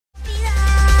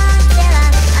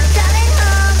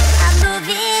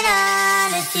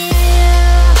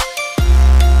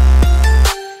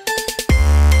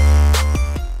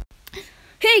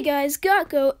guys,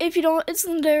 Gakko. If you don't, it's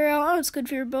Lindera. It's good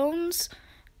for your bones.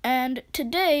 And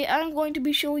today I'm going to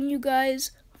be showing you guys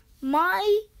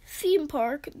my theme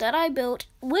park that I built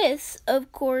with,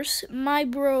 of course, my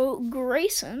bro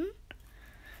Grayson.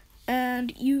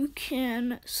 And you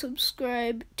can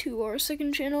subscribe to our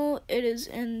second channel. It's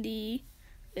in the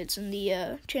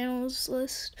channels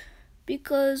list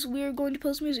because we're going to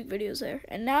post music videos there.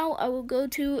 And now I will go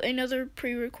to another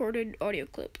pre-recorded audio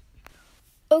clip.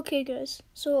 Okay guys,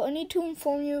 so I need to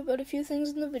inform you about a few things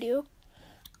in the video.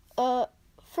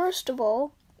 First of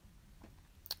all,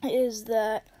 is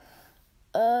that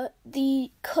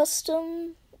the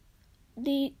custom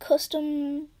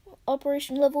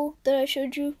operation level that I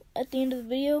showed you at the end of the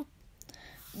video,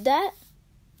 that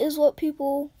is what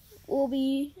people will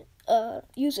be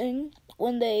using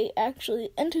when they actually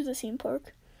enter the theme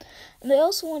park. And I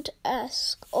also want to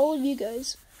ask all of you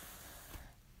guys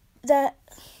that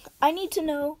I need to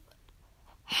know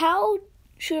how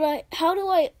do I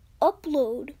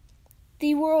upload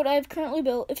the world I've currently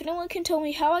built. If anyone can tell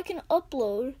me how I can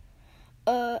upload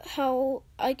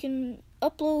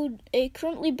a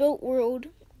currently built world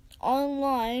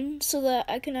online so that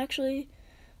I can actually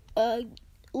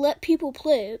let people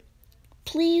play it,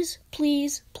 please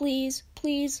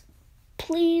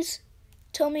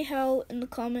tell me how in the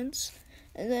comments,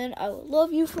 and then I will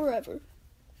love you forever.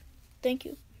 Thank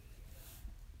you.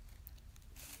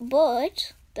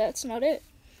 But that's not it.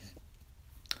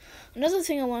 Another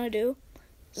thing I want to do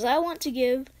is I want to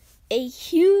give a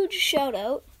huge shout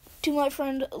out to my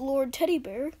friend Lord Teddy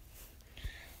Bear.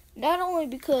 Not only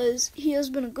because he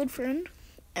has been a good friend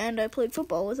and I played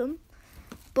football with him,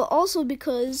 but also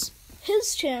because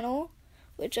his channel,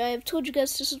 which I have told you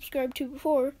guys to subscribe to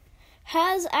before,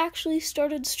 has actually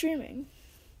started streaming.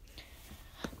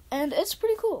 And it's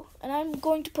pretty cool. And I'm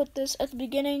going to put this at the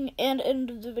beginning and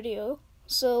end of the video.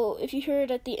 So if you hear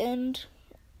it at the end,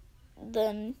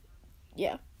 then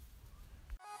yeah.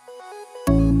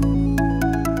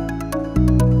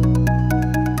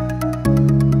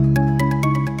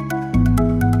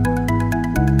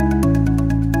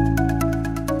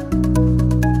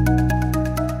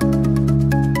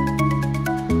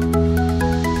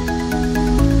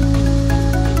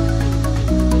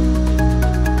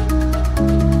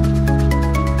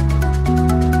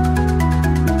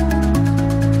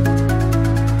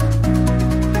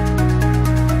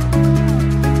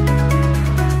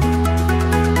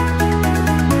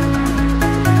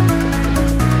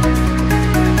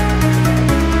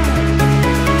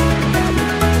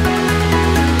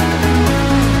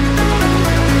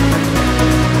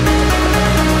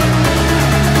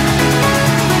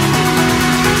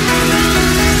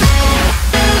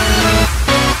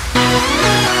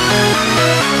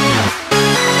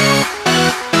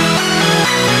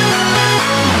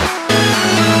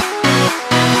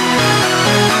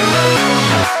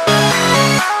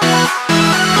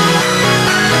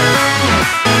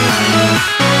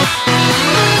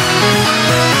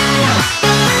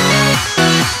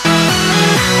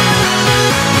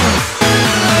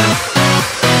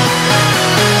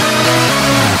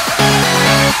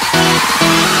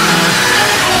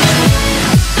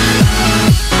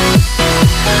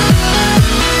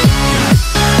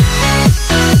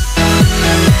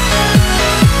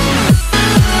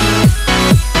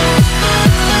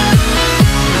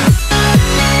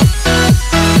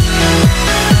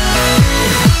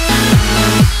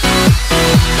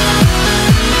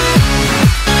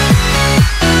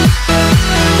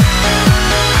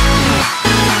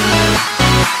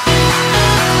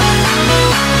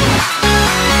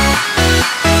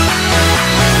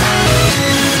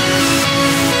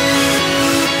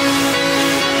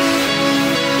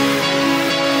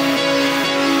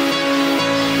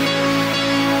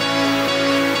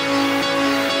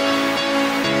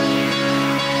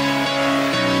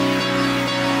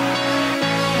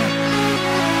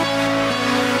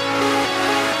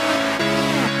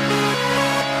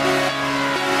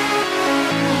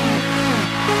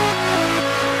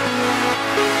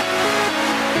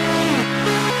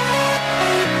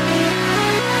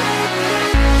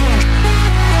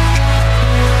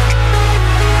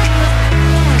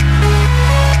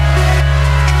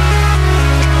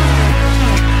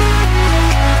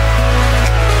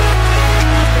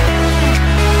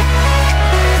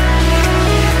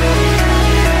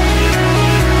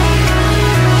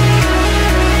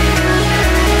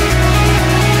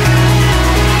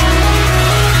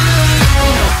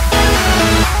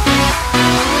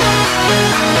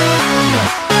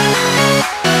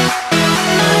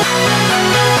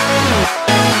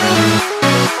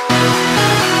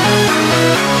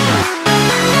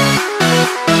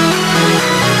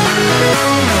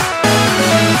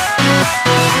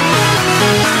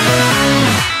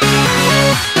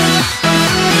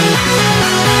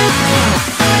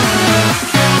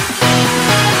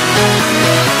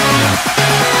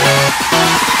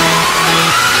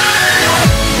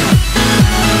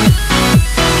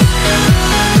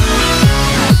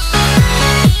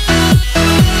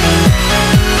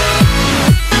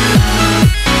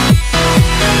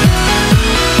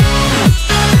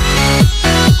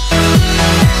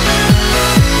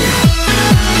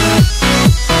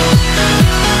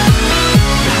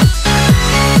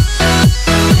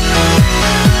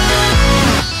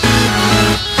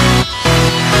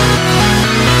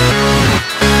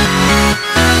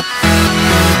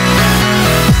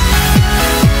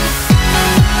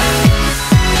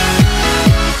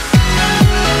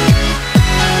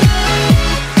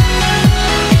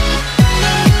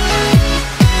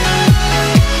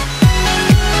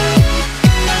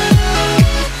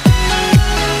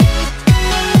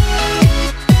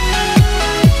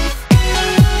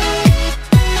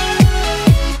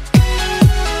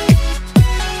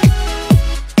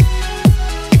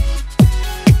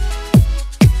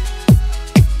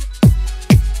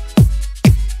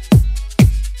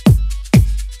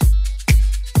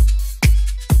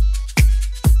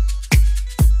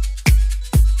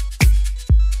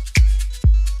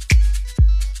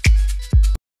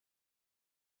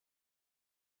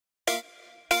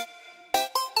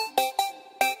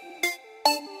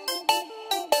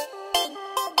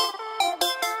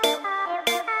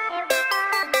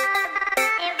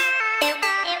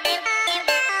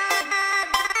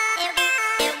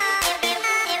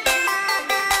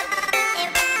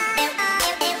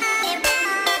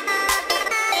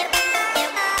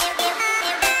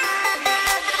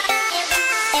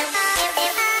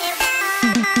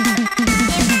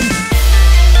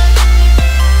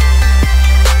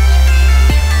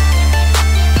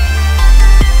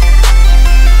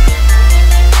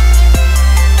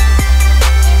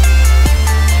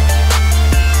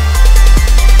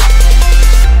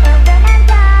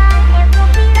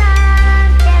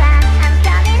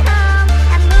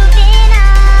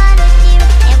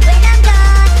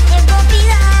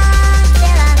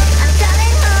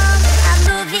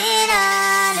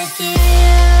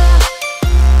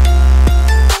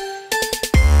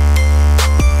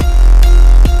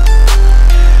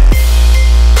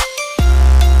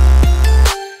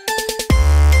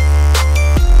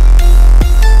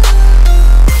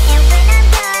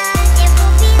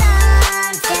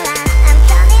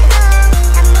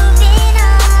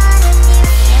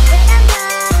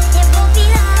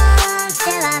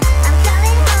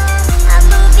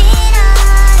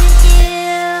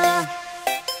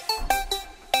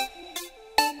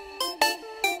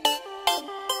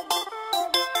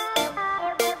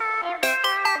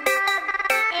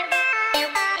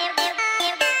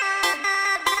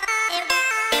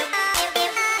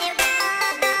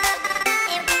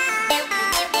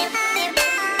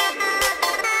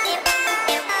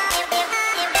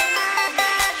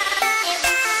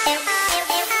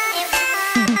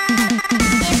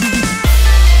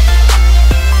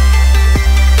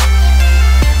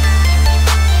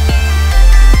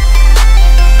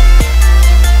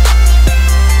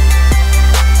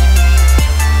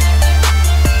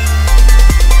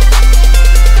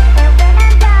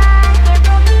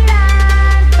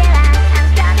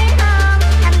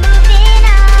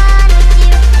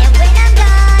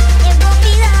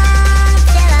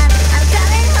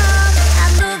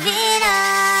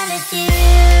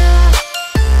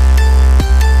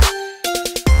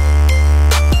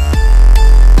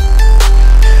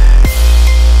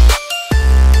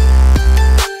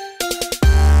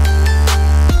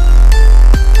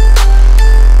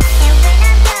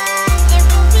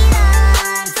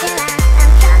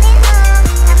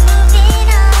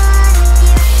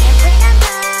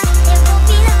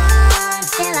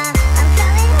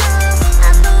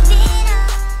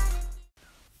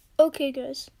 Okay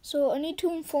guys, so I need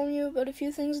to inform you about a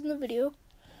few things in the video.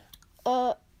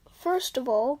 First of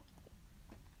all,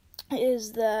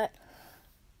 is that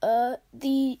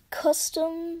the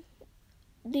custom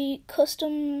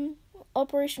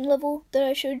operation level that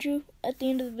I showed you at the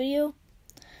end of the video,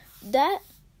 that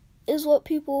is what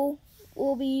people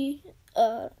will be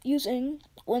using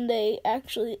when they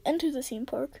actually enter the theme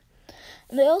park.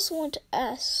 And I also want to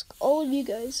ask all of you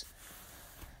guys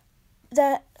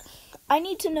that I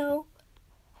need to know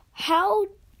how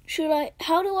do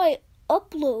I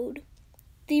upload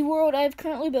the world I've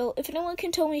currently built. If anyone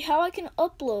can tell me how I can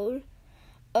upload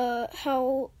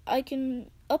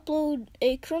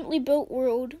a currently built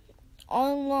world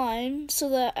online so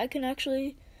that I can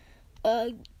actually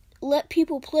let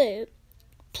people play it,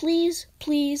 please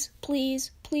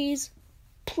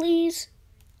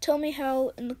tell me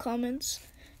how in the comments,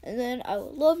 and then I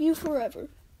will love you forever.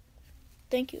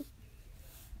 Thank you.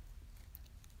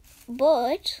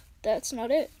 But that's not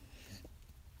it.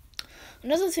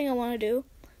 Another thing I want to do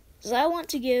is I want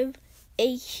to give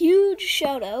a huge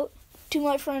shout out to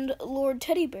my friend Lord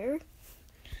Teddy Bear.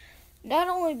 Not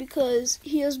only because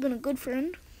he has been a good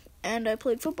friend and I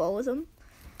played football with him,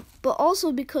 but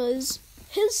also because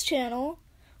his channel,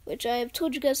 which I have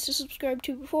told you guys to subscribe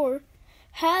to before,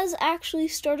 has actually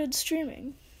started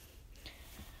streaming.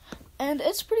 And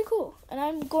it's pretty cool. And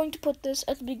I'm going to put this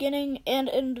at the beginning and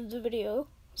end of the video.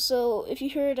 So if you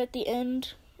hear it at the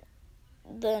end,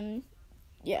 then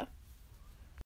yeah.